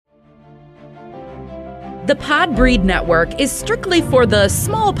The Podbreed Network is strictly for the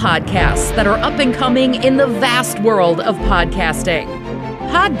small podcasts that are up and coming in the vast world of podcasting.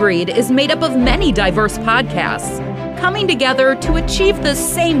 Podbreed is made up of many diverse podcasts, coming together to achieve the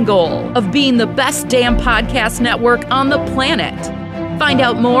same goal of being the best damn podcast network on the planet. Find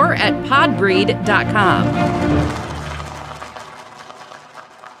out more at podbreed.com.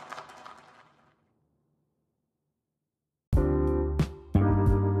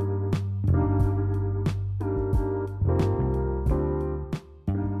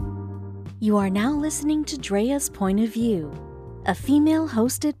 You are now listening to Drea's Point of View, a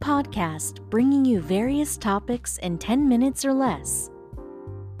female-hosted podcast bringing you various topics in 10 minutes or less.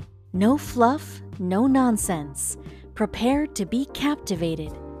 No fluff, no nonsense. Prepared to be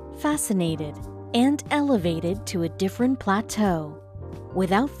captivated, fascinated, and elevated to a different plateau.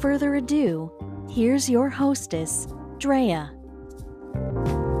 Without further ado, here's your hostess, Drea.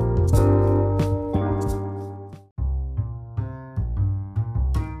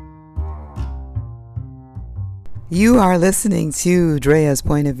 You are listening to Drea's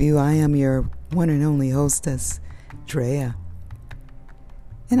Point of View. I am your one and only hostess, Drea.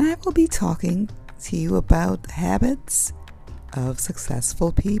 And I will be talking to you about habits of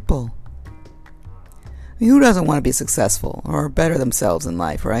successful people. I mean, who doesn't want to be successful or better themselves in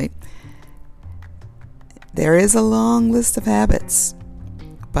life, right? There is a long list of habits,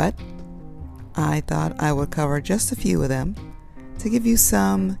 but I thought I would cover just a few of them to give you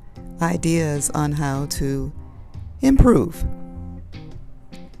some ideas on how to improve.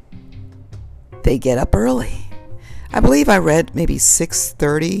 They get up early. I believe I read maybe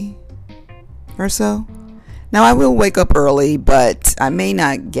 6:30 or so. Now I will wake up early, but I may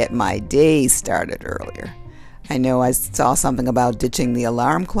not get my day started earlier. I know I saw something about ditching the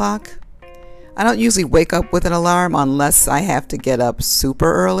alarm clock. I don't usually wake up with an alarm unless I have to get up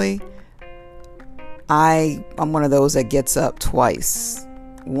super early. I'm one of those that gets up twice.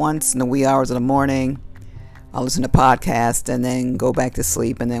 Once in the wee hours of the morning, I'll listen to podcasts and then go back to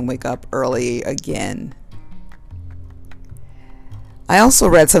sleep and then wake up early again. I also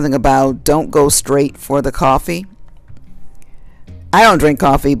read something about don't go straight for the coffee. I don't drink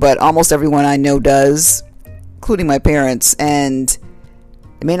coffee, but almost everyone I know does, including my parents. And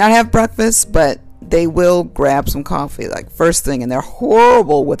they may not have breakfast, but they will grab some coffee like first thing, and they're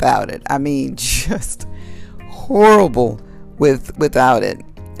horrible without it. I mean, just horrible without it.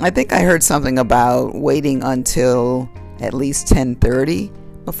 I think I heard something about waiting until at least 10:30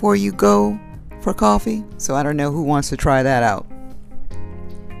 before you go for coffee. So I don't know who wants to try that out.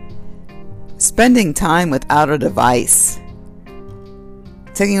 Spending time without a device.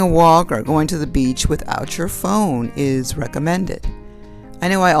 Taking a walk or going to the beach without your phone is recommended. I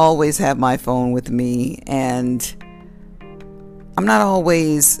know I always have my phone with me, and I'm not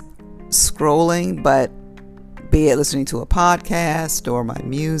always scrolling, but be it listening to a podcast or my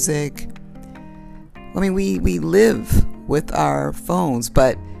music. I mean, we live with our phones,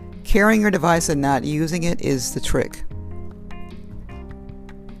 but carrying your device and not using it is the trick.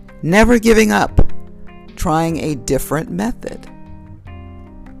 Never giving up. Trying a different method.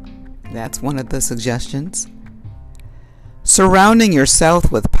 That's one of the suggestions. Surrounding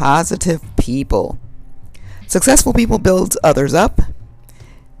yourself with positive people. Successful people build others up,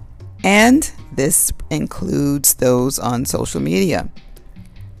 and this includes those on social media.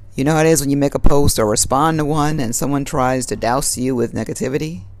 You know how it is when you make a post or respond to one and someone tries to douse you with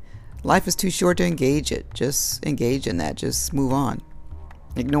negativity? Life is too short to engage it. Just engage in that. Just move on.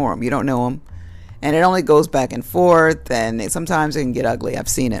 Ignore them. You don't know them. And it only goes back and forth, and sometimes it can get ugly. I've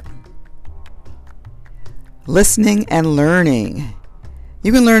seen it. Listening and learning.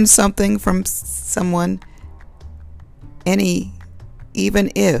 You can learn something from someone,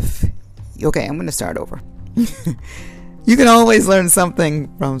 even if, okay, I'm going to start over. You can always learn something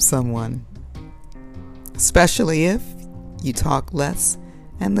from someone, especially if you talk less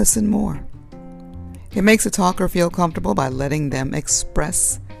and listen more. It makes a talker feel comfortable by letting them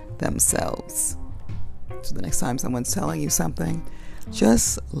express themselves. So the next time someone's telling you something,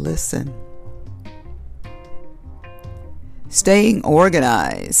 just listen. Staying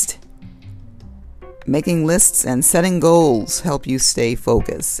organized. Making lists and setting goals help you stay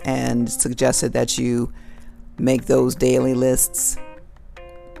focused, and suggested that you make those daily lists.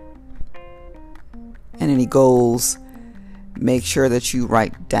 And any goals, make sure that you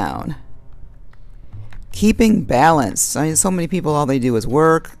write down. Keeping balance. I mean, so many people, all they do is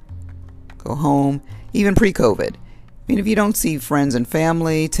work, go home, even pre-COVID. I mean, if you don't see friends and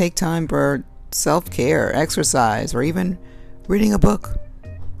family, take time for self-care, exercise, or even reading a book.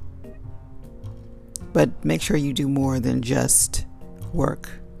 But make sure you do more than just work.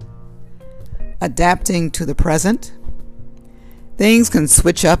 adapting to the present. Things can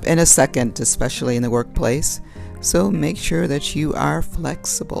switch up in a second, especially in the workplace, so make sure that you are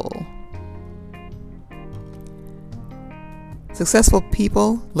flexible. Successful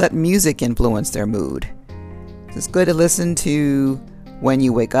people let music influence their mood. It's good to listen to when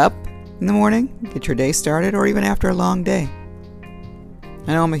you wake up in the morning, get your day started, or even after a long day.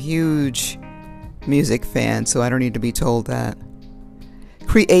 I know I'm a huge music fan, so I don't need to be told that.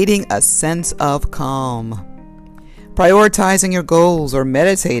 Creating a sense of calm. Prioritizing your goals or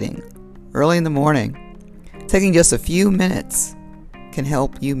meditating early in the morning. Taking just a few minutes can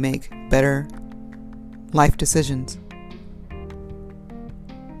help you make better life decisions.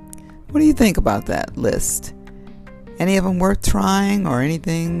 What do you think about that list? Any of them worth trying or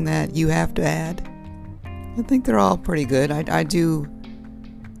anything that you have to add? I think they're all pretty good. I do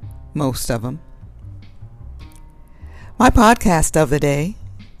most of them. My podcast of the day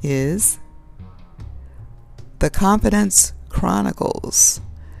is The Confidence Chronicles.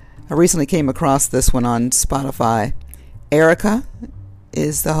 I recently came across this one on Spotify. Erica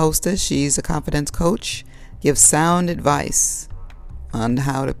is the hostess. She's a confidence coach, gives sound advice on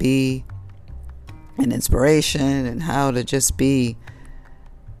how to be an inspiration and how to just be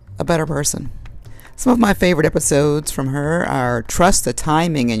a better person. Some of my favorite episodes from her are Trust the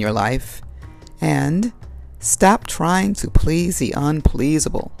Timing in Your Life and Stop Trying to Please the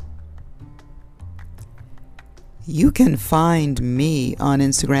Unpleasable. You can find me on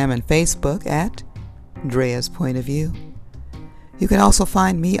Instagram and Facebook at Drea's Point of View. You can also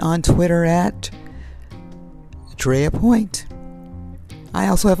find me on Twitter at Drea Point. I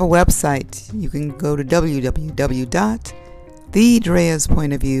also have a website. You can go to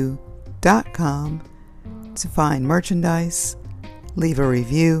www.thedreaspointofview.com to find merchandise, leave a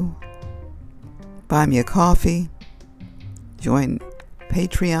review, buy me a coffee, join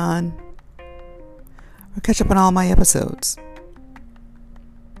Patreon, or catch up on all my episodes.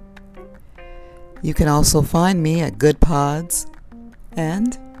 You can also find me at Good Pods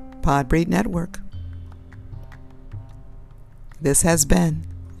and Podbreed Network. This has been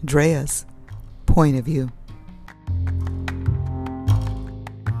Drea's Point of View.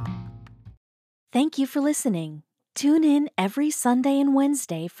 Thank you for listening. Tune in every Sunday and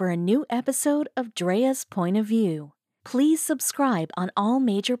Wednesday for a new episode of Drea's Point of View. Please subscribe on all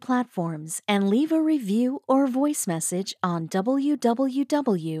major platforms and leave a review or voice message on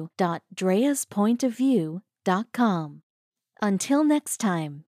www.dreaspointofview.com. Until next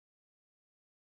time.